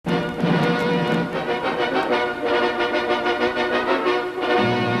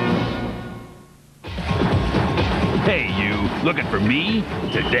looking for me?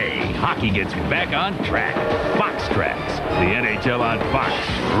 Today, hockey gets back on track. Fox Tracks. The NHL on Fox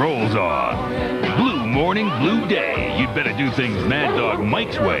rolls on. Blue morning, blue day. You'd better do things Mad Dog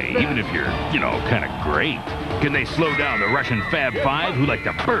Mike's way, even if you're, kind of great. Can they slow down the Russian Fab Five who like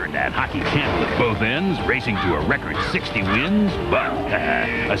to burn that hockey camp at both ends, racing to a record 60 wins? But,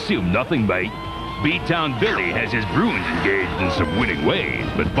 assume nothing, mate. B-Town Billy has his Bruins engaged in some winning ways,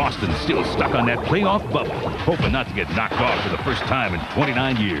 but Boston's still stuck on that playoff bubble, hoping not to get knocked off for the first time in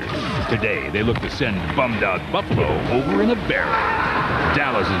 29 years. Today, they look to send bummed-out Buffalo over in a barrel.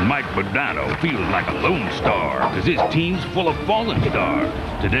 Dallas's Mike Modano feels like a lone star because his team's full of fallen stars.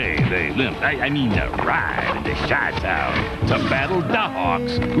 Today, they ride into Chi-Town to battle the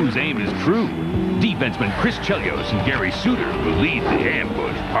Hawks, whose aim is true. Defenseman Chris Chelios and Gary Suter will lead the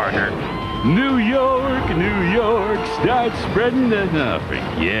ambush, partner. New York, start spreading the... No,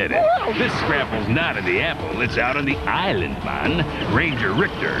 forget it. This scrapple's not in the apple, it's out on the island, man. Ranger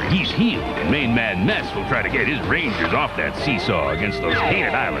Richter, he's healed, and Main Man Mess will try to get his Rangers off that seesaw against those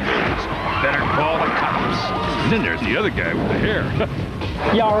hated Islanders. Better call the cops. And then there's the other guy with the hair.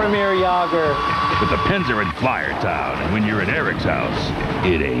 Jaromir Jagr. But the Pens are in Flyer Town, and when you're at Eric's house,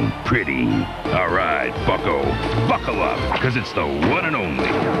 it ain't pretty. All right, bucko, buckle up, because it's the one and only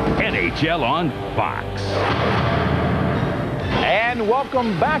NHL on Fox. And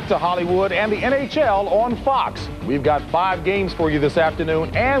welcome back to Hollywood and the NHL on Fox. We've got 5 games for you this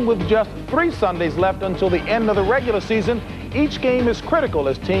afternoon, and with just 3 Sundays left until the end of the regular season, each game is critical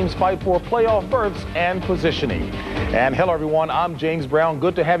as teams fight for playoff berths and positioning. And hello, everyone. I'm James Brown.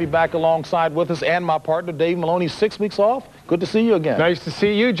 Good to have you back alongside with us, and my partner, Dave Maloney, 6 weeks off. Good to see you again. Nice to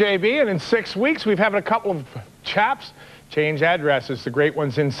see you, JB. And in 6 weeks, we've had a couple of chaps change addresses. The great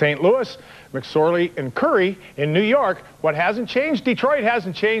ones in St. Louis, McSorley and Curry in New York. What hasn't changed? Detroit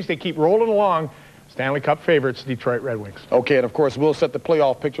hasn't changed. They keep rolling along. Stanley Cup favorites, Detroit Red Wings. Okay, and of course, we'll set the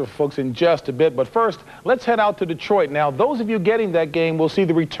playoff picture for folks in just a bit. But first, let's head out to Detroit. Now, those of you getting that game will see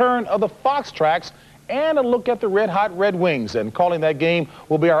the return of the Fox Tracks and a look at the red-hot Red Wings. And calling that game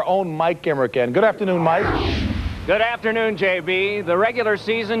will be our own Mike Emmerich. And good afternoon, Mike. Good afternoon, JB. The regular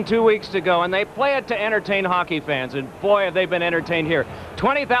season 2 weeks to go, and they play it to entertain hockey fans. And boy, have they been entertained here.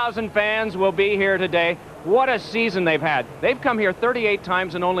 20,000 fans will be here today. What a season they've had. They've come here 38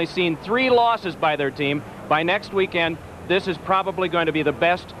 times and only seen 3 losses by their team. By next weekend, this is probably going to be the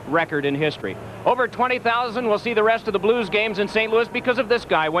best record in history. Over 20,000 will see the rest of the Blues games in St. Louis because of this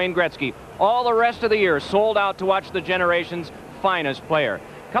guy, Wayne Gretzky. All the rest of the year sold out to watch the generation's finest player.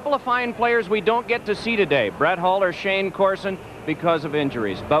 A couple of fine players we don't get to see today, Brett Hull or Shane Corson, because of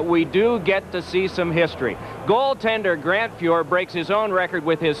injuries. But we do get to see some history. Goaltender Grant Fuhr breaks his own record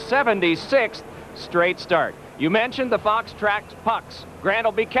with his 76th straight start. You mentioned the Fox Tracks pucks. Grant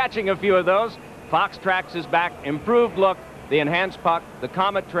will be catching a few of those. Fox Tracks is back, improved look, the enhanced puck, the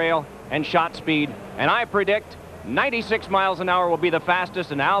Comet Trail, and shot speed. And I predict 96 miles an hour will be the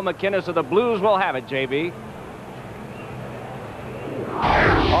fastest, and Al McInnes of the Blues will have it, JB.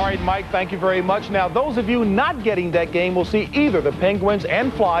 All right, Mike, thank you very much. Now, those of you not getting that game will see either the Penguins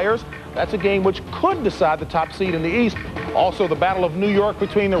and Flyers. That's a game which could decide the top seed in the East. Also, the Battle of New York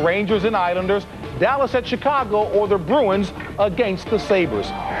between the Rangers and Islanders, Dallas at Chicago, or the Bruins against the Sabres.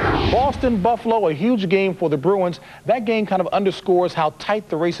 Boston, Buffalo, a huge game for the Bruins. That game kind of underscores how tight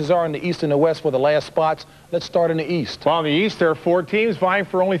the races are in the East and the West for the last spots. Let's start in the East. Well, in the East, there are 4 teams vying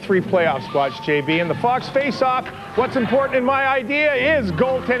for only 3 playoff spots, JB. And the Fox face-off, what's important in my idea is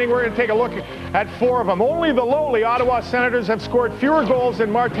goaltending. We're going to take a look at 4 of them. Only the lowly Ottawa Senators have scored fewer goals than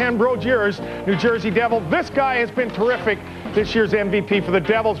Martin Brodieur's New Jersey Devil. This guy has been terrific. This year's MVP for the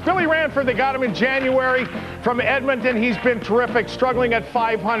Devils. Billy Ranford, they got him in January from Edmonton. He's been terrific, struggling at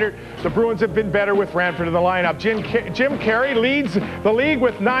 .500. The Bruins have been better with Ranford in the lineup. Jim Carey leads the league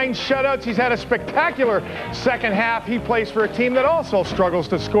with 9 shutouts. He's had a spectacular second half. He plays for a team that also struggles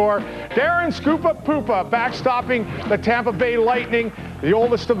to score. Darren Scoopa Poopa backstopping the Tampa Bay Lightning, the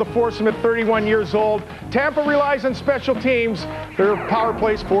oldest of the foursome at 31 years old. Tampa relies on special teams. Their power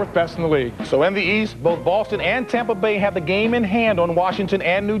play's 4th best in the league. So in the East, both Boston and Tampa Bay have the game in hand on Washington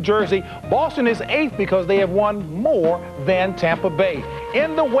and New Jersey. Boston is 8th because they have won more than Tampa Bay.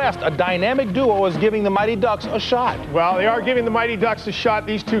 In the West, a dynamic duo is giving the Mighty Ducks a shot. Well, they are giving the Mighty Ducks a shot.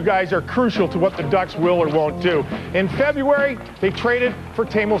 These 2 guys are crucial to what the Ducks will or won't do. In February, they traded for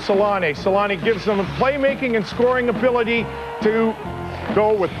Teemu Selanne. Selanne gives them a playmaking and scoring ability to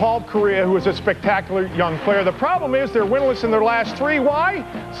go with Paul Kariya, who is a spectacular young player. The problem is they're winless in their last 3. Why?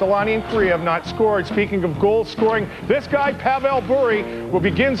 Solani and Kariya have not scored. Speaking of goal scoring, this guy, Pavel Bure, will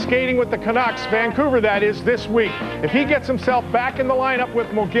begin skating with the Canucks, Vancouver that is, this week. If he gets himself back in the lineup with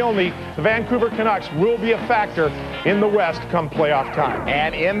Mogilny, the Vancouver Canucks will be a factor in the West come playoff time.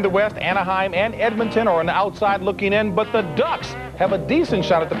 And in the West, Anaheim and Edmonton are on the outside looking in, but the Ducks have a decent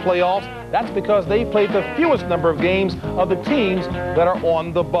shot at the playoffs. That's because they played the fewest number of games of the teams that are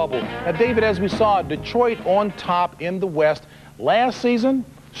on the bubble. Now, David, as we saw, Detroit on top in the West last season,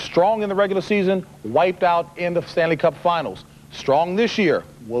 strong in the regular season, wiped out in the Stanley Cup Finals. Strong this year.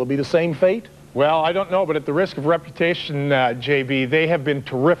 Will it be the same fate? Well, I don't know, but at the risk of reputation, JB, they have been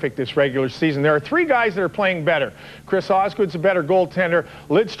terrific this regular season. There are 3 guys that are playing better. Chris Osgood's a better goaltender.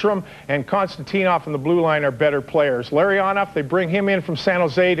 Lidstrom and Konstantinov on the blue line are better players. Larionov, they bring him in from San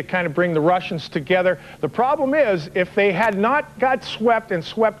Jose to kind of bring the Russians together. The problem is, if they had not got swept and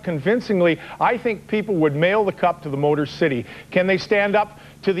swept convincingly, I think people would mail the cup to the Motor City. Can they stand up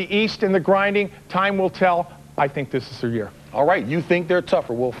to the East in the grinding? Time will tell. I think this is their year. All right, you think they're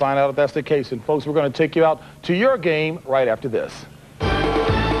tougher. We'll find out if that's the case. And, folks, we're going to take you out to your game right after this.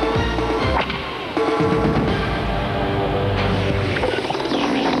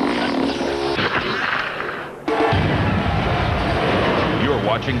 You're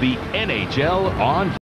watching the NHL on